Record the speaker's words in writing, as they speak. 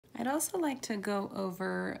I'd also like to go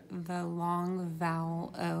over the long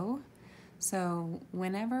vowel O. So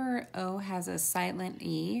whenever O has a silent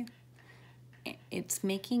E, it's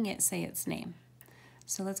making it say its name.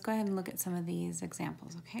 So let's go ahead and look at some of these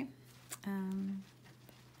examples, okay?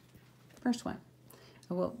 First one.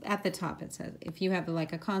 Well, at the top it says, if you have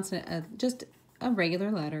like a consonant, just a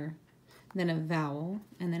regular letter, then a vowel,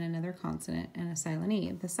 and then another consonant and a silent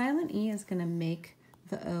E. The silent E is going to make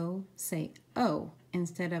the O say O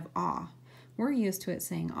instead of ah. We're used to it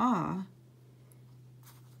saying ah,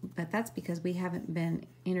 but that's because we haven't been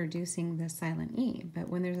introducing the silent E. But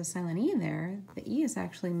when there's a silent E there, the E is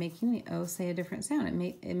actually making the O say a different sound.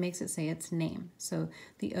 It makes it say its name. So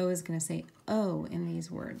the O is going to say O in these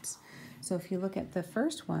words. So if you look at the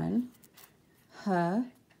first one, h,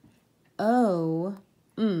 o,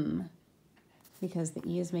 because the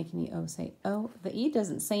E is making the O say O. The E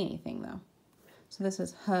doesn't say anything though. So this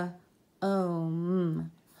is h, o,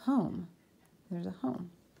 home. There's a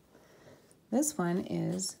home. This one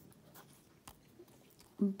is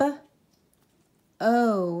b,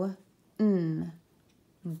 o, n,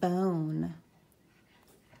 bone.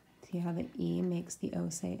 See how the E makes the O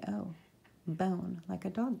say O? Bone, like a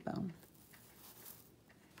dog bone.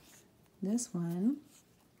 This one,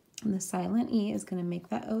 the silent E is going to make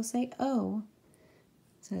that O say O.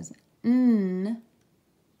 It says n,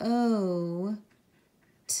 o,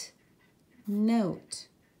 t, note.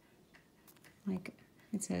 Like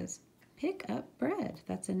it says, pick up bread.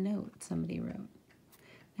 That's a note somebody wrote.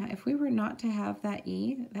 Now, if we were not to have that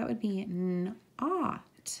E, that would be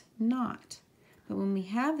n-ot, not. But when we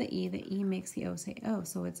have the E makes the O say O,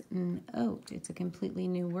 so it's n-oat. It's a completely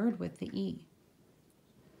new word with the E.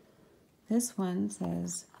 This one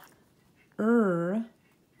says o,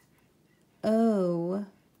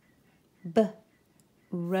 b,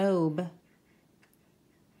 robe.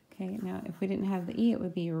 Okay, now if we didn't have the E, it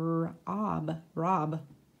would be rob.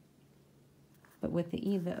 But with the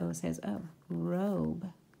E, the O says O, robe.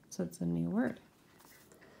 So it's a new word.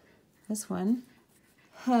 This one,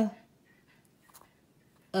 h,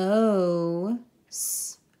 o,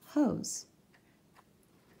 s, hose.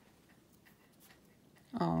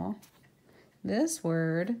 Oh, this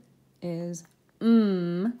word is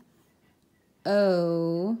o,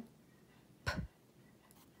 p,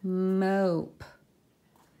 mope.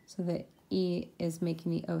 So the E is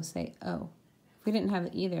making the O say O. If we didn't have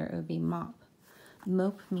the E there, it would be mop.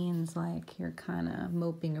 Mope means like you're kind of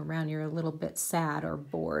moping around. You're a little bit sad or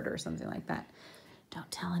bored or something like that.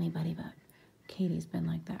 Don't tell anybody, but Katie's been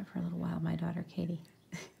like that for a little while. My daughter, Katie.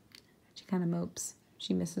 She kind of mopes.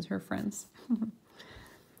 She misses her friends.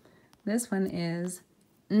 This one is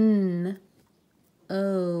n,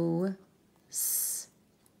 o, s,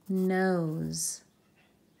 nose.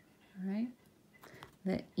 All right?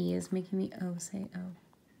 The E is making the O say O.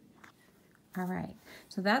 All right,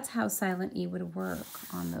 so that's how silent E would work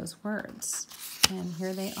on those words. And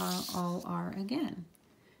here they all are again.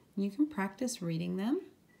 You can practice reading them.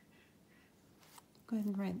 Go ahead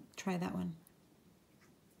and try that one.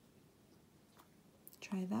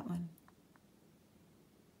 Try that one.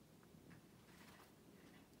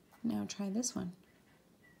 Now try this one.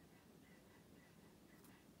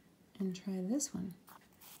 And try this one.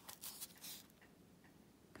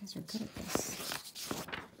 You guys are good at this.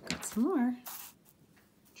 Got some more.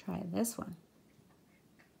 Try this one.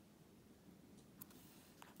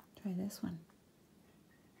 Try this one.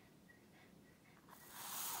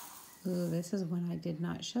 Ooh, this is one I did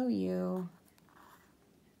not show you.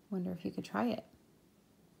 Wonder if you could try it.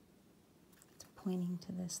 It's pointing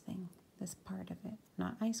to this thing, this part of it,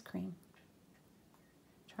 not ice cream.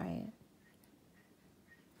 Try it.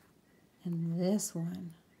 And this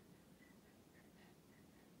one.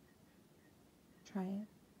 Try it.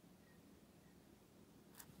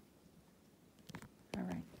 All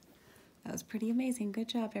right. That was pretty amazing. Good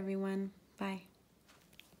job, everyone. Bye.